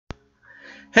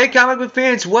Hey comic book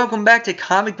fans, welcome back to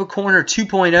Comic Book Corner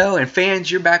 2.0, and fans,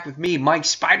 you're back with me, Mike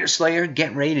Spider Slayer,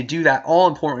 getting ready to do that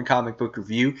all-important comic book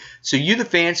review so you the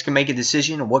fans can make a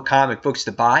decision on what comic books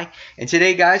to buy. And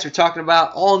today, guys, we're talking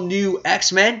about all new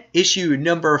X-Men, issue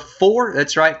number 4.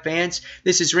 That's right, fans.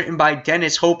 This is written by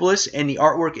Dennis Hopeless, and the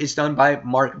artwork is done by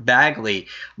Mark Bagley.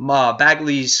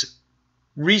 Bagley's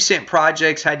recent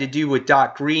projects had to do with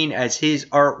Doc Green, as his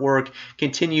artwork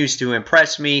continues to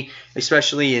impress me,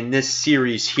 especially in this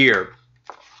series here.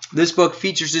 This book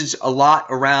features a lot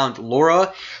around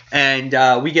Laura,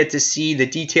 and we get to see the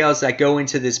details that go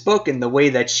into this book and the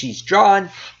way that she's drawn,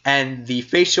 and the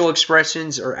facial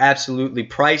expressions are absolutely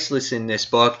priceless in this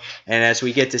book. And as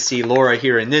we get to see Laura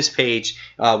here in this page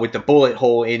with the bullet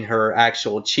hole in her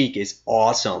actual cheek is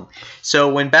awesome.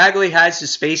 So when Bagley has the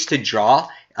space to draw,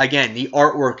 again, the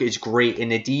artwork is great and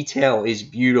the detail is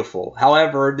beautiful.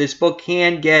 However, this book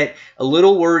can get a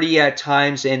little wordy at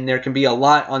times and there can be a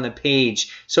lot on the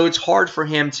page. So it's hard for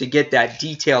him to get that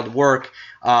detailed work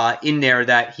in there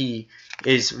that he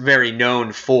is very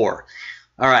known for.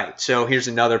 Alright, so here's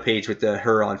another page with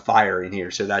her on fire in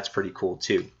here. So that's pretty cool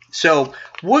too. So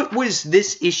what was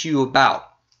this issue about?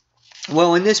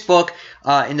 Well, in this book,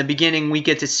 in the beginning, we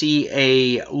get to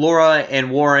see Laura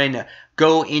and Warren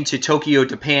go into Tokyo,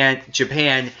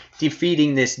 Japan,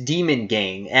 defeating this demon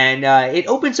gang. And it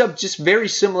opens up just very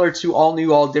similar to All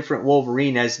New, All Different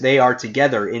Wolverine, as they are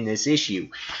together in this issue.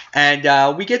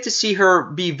 And we get to see her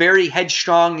be very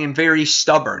headstrong and very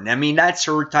stubborn. I mean, that's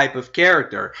her type of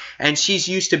character. And she's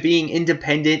used to being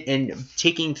independent and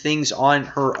taking things on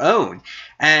her own.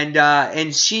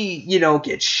 And she, you know,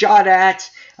 gets shot at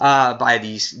by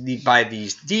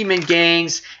these demon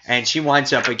gangs, and she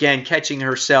winds up again catching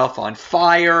herself on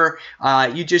fire.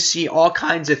 You just see all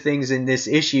kinds of things in this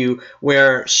issue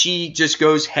where she just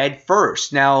goes head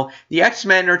first. Now the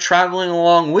X-Men are traveling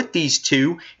along with these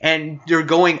two, and they're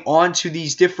going on to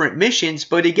these different missions,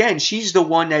 but again, she's the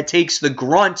one that takes the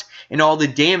grunt and all the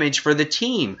damage for the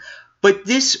team. But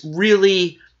this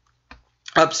really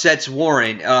upsets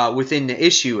Warren within the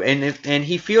issue, and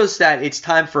he feels that it's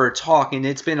time for a talk, and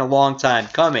it's been a long time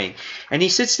coming. And he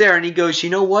sits there and he goes, you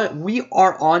know what? We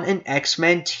are on an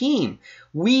X-Men team.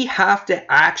 We have to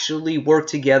actually work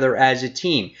together as a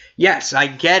team. Yes, I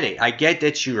get it. I get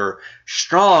that you're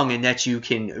strong and that you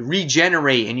can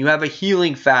regenerate and you have a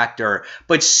healing factor.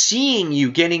 But seeing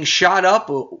you getting shot up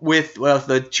with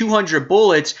the 200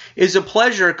 bullets is a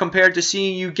pleasure compared to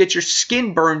seeing you get your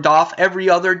skin burned off every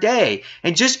other day.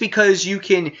 And just because you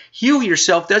can heal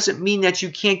yourself doesn't mean that you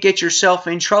can't get yourself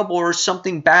in trouble or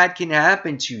something bad can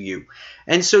happen to you.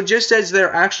 And so just as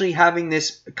they're actually having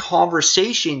this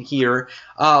conversation here,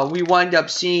 we wind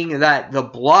up seeing that the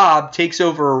Blob takes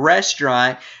over a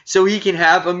restaurant so he can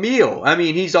have a meal. I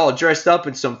mean, he's all dressed up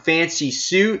in some fancy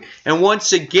suit. And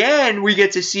once again, we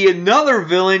get to see another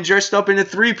villain dressed up in a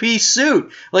three-piece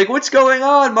suit. Like, what's going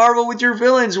on, Marvel, with your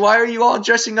villains? Why are you all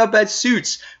dressing up as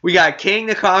suits? We got King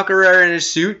the Conqueror in a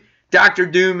suit, Dr.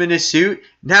 Doom in a suit.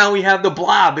 Now we have the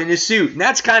Blob in a suit. And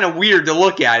that's kind of weird to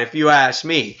look at, if you ask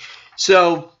me.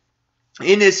 So,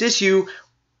 in this issue,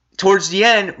 towards the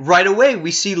end, right away,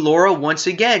 we see Laura once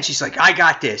again. She's like, I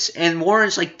got this. And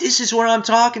Warren's like, this is what I'm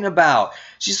talking about.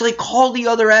 She's like, call the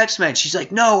other X-Men. She's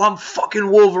like, no, I'm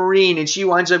fucking Wolverine. And she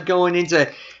winds up going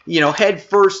into, you know, head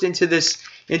first into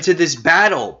this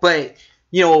battle. But,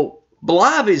 you know,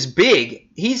 Blob is big.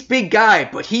 He's a big guy,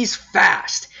 but he's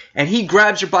fast. And he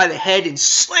grabs her by the head and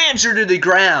slams her to the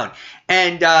ground.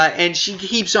 And she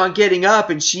keeps on getting up,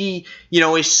 and she, you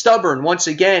know, is stubborn once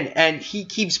again, and he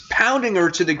keeps pounding her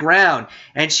to the ground,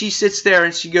 and she sits there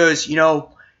and she goes, you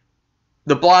know,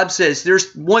 the Blob says,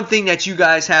 there's one thing that you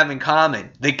guys have in common.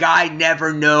 The guy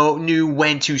never knew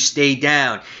when to stay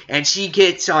down. And she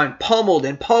gets on pummeled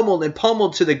and pummeled and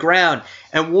pummeled to the ground,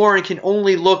 and Warren can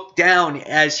only look down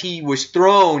as he was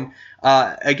thrown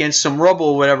against some rubble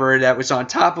or whatever that was on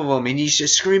top of him, and he's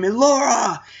just screaming,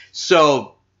 Laura!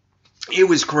 So it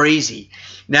was crazy.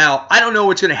 Now, I don't know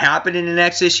what's going to happen in the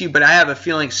next issue, but I have a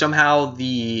feeling somehow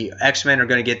the X-Men are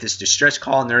going to get this distress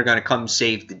call and they're going to come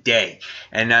save the day.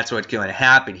 And that's what's going to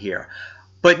happen here.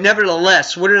 But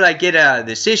nevertheless, what did I get out of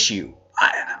this issue?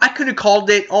 I could have called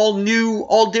it All New,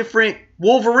 All Different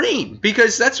Wolverine,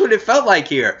 because that's what it felt like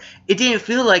here. It didn't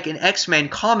feel like an X-Men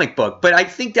comic book, but I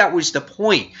think that was the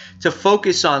point, to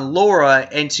focus on Laura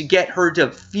and to get her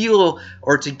to feel,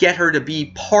 or to get her to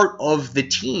be part of the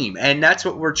team, and that's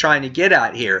what we're trying to get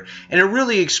at here. And it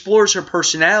really explores her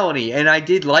personality, and I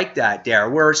did like that there,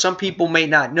 where some people may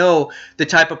not know the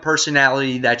type of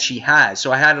personality that she has,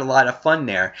 so I had a lot of fun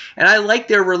there. And I like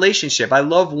their relationship. I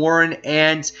love Warren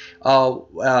and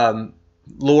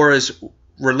Laura's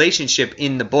relationship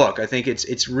in the book. I think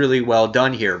it's really well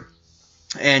done here.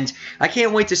 And I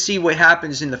can't wait to see what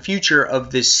happens in the future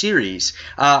of this series.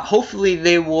 Hopefully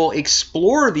they will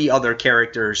explore the other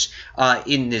characters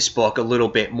in this book a little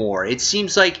bit more. It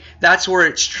seems like that's where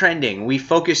it's trending. We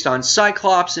focused on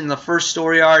Cyclops in the first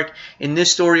story arc. In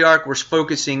this story arc, we're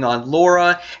focusing on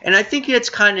Laura. And I think it's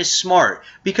kind of smart,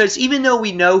 because even though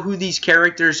we know who these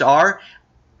characters are,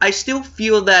 I still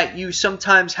feel that you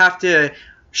sometimes have to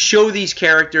show these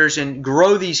characters and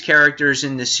grow these characters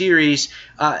in the series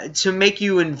to make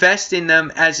you invest in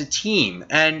them as a team.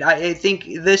 And I think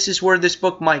this is where this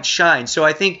book might shine. So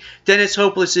I think Dennis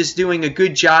Hopeless is doing a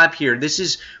good job here. This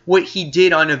is what he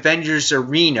did on Avengers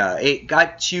Arena. It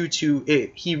got you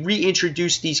to, he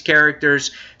reintroduced these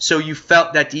characters so you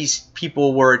felt that these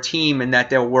people were a team and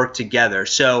that they'll work together.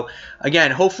 So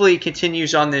again, hopefully it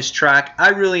continues on this track. I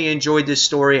really enjoyed this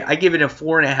story. I give it a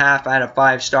 4.5 out of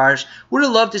 5 stars. Would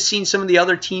have loved to see some of the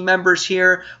other team members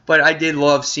here, but I did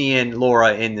love seeing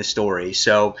Laura in the story.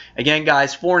 So again,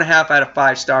 guys, 4.5 out of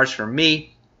 5 stars from me.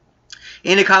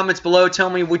 In the comments below, tell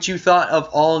me what you thought of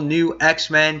all new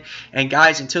X-Men. And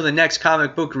guys, until the next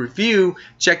comic book review,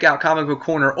 check out Comic Book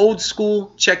Corner Old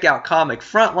School. Check out Comic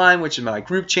Frontline, which is my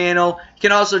group channel. You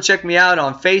can also check me out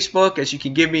on Facebook, as you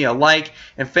can give me a like.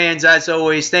 And fans, as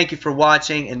always, thank you for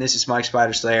watching. And this is Mike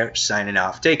Spider Slayer signing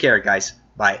off. Take care, guys.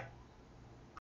 Bye.